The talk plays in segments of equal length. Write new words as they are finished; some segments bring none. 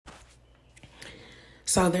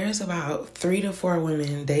So there's about 3 to 4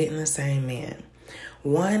 women dating the same man.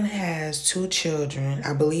 One has 2 children.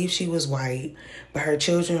 I believe she was white, but her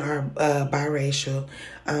children are biracial.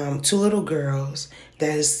 2 little girls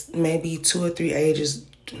that's maybe 2 or 3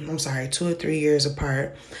 years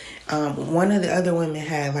apart. One of the other women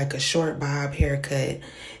had like a short bob haircut,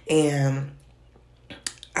 and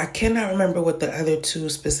I cannot remember what the other 2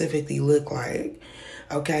 specifically look like.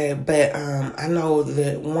 Okay, but I know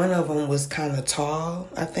that one of them was kind of tall,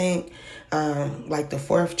 I think, like the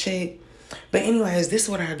 4th chick. But anyways, this is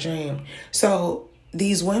what I dreamed. So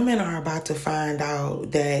these women are about to find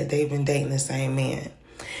out that they've been dating the same man.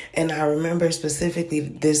 And I remember specifically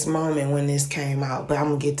this moment when this came out, but I'm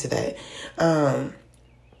going to get to that.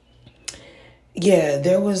 Yeah,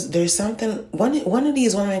 there's something, one of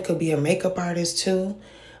these women could be a makeup artist too,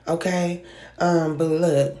 okay? But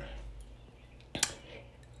look,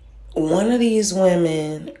 one of these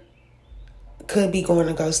women could be going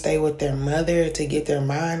to go stay with their mother to get their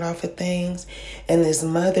mind off of things, and this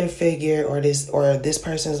mother figure or this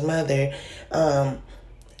person's mother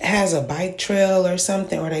has a bike trail or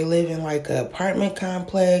something, or they live in like an apartment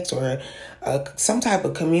complex or some type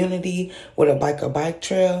of community with a bike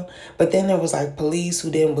trail. But then there was like police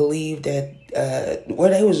who didn't believe that,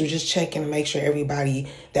 they was just checking to make sure everybody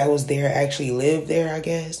that was there actually lived there, I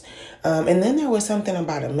guess. And then there was something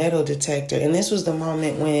about a metal detector, and this was the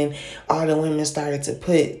moment when all the women started to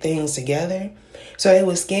put things together. So they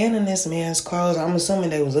was scanning this man's clothes. I'm assuming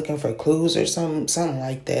they was looking for clues or something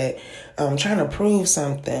like that, trying to prove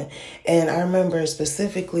something. And I remember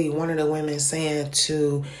specifically one of the women saying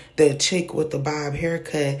to the chick with the bob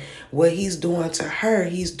haircut, what he's doing to her,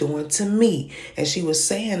 he's doing to me. And she was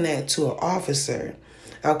saying that to an officer,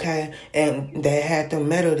 okay? And they had the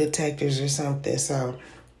metal detectors or something. So,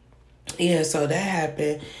 yeah, so that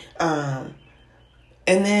happened. And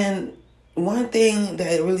then one thing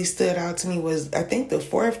that really stood out to me was, I think the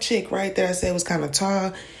 4th chick right there I said was kind of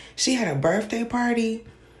tall. She had a birthday party.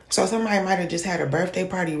 So somebody might have just had a birthday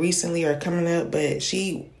party recently or coming up, but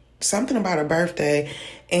something about a birthday,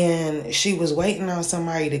 and she was waiting on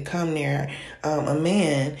somebody to come there, a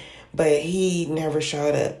man, but he never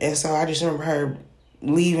showed up. And so I just remember her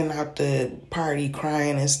leaving out the party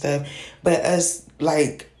crying and stuff. But us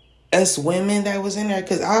women that was in there,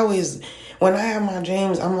 because when I have my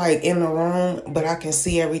dreams, I'm like in the room, but I can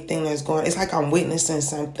see everything that's going. It's like I'm witnessing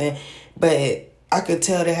something, but I could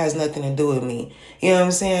tell that has nothing to do with me. You know what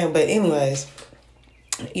I'm saying? But anyways,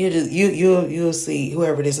 you'll see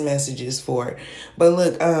whoever this message is for. But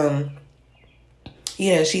look,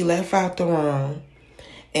 yeah, she left out the room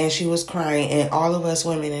and she was crying, and all of us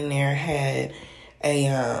women in there had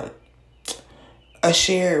a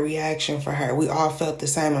shared reaction for her. We all felt the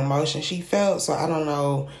same emotion she felt. So I don't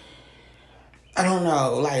know,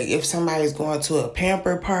 like if somebody's going to a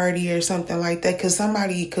pamper party or something like that, because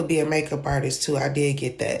somebody could be a makeup artist too. I did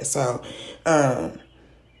get that. So,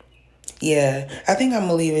 yeah, I think I'm going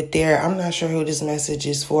to leave it there. I'm not sure who this message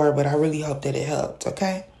is for, but I really hope that it helped.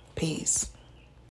 Okay? Peace.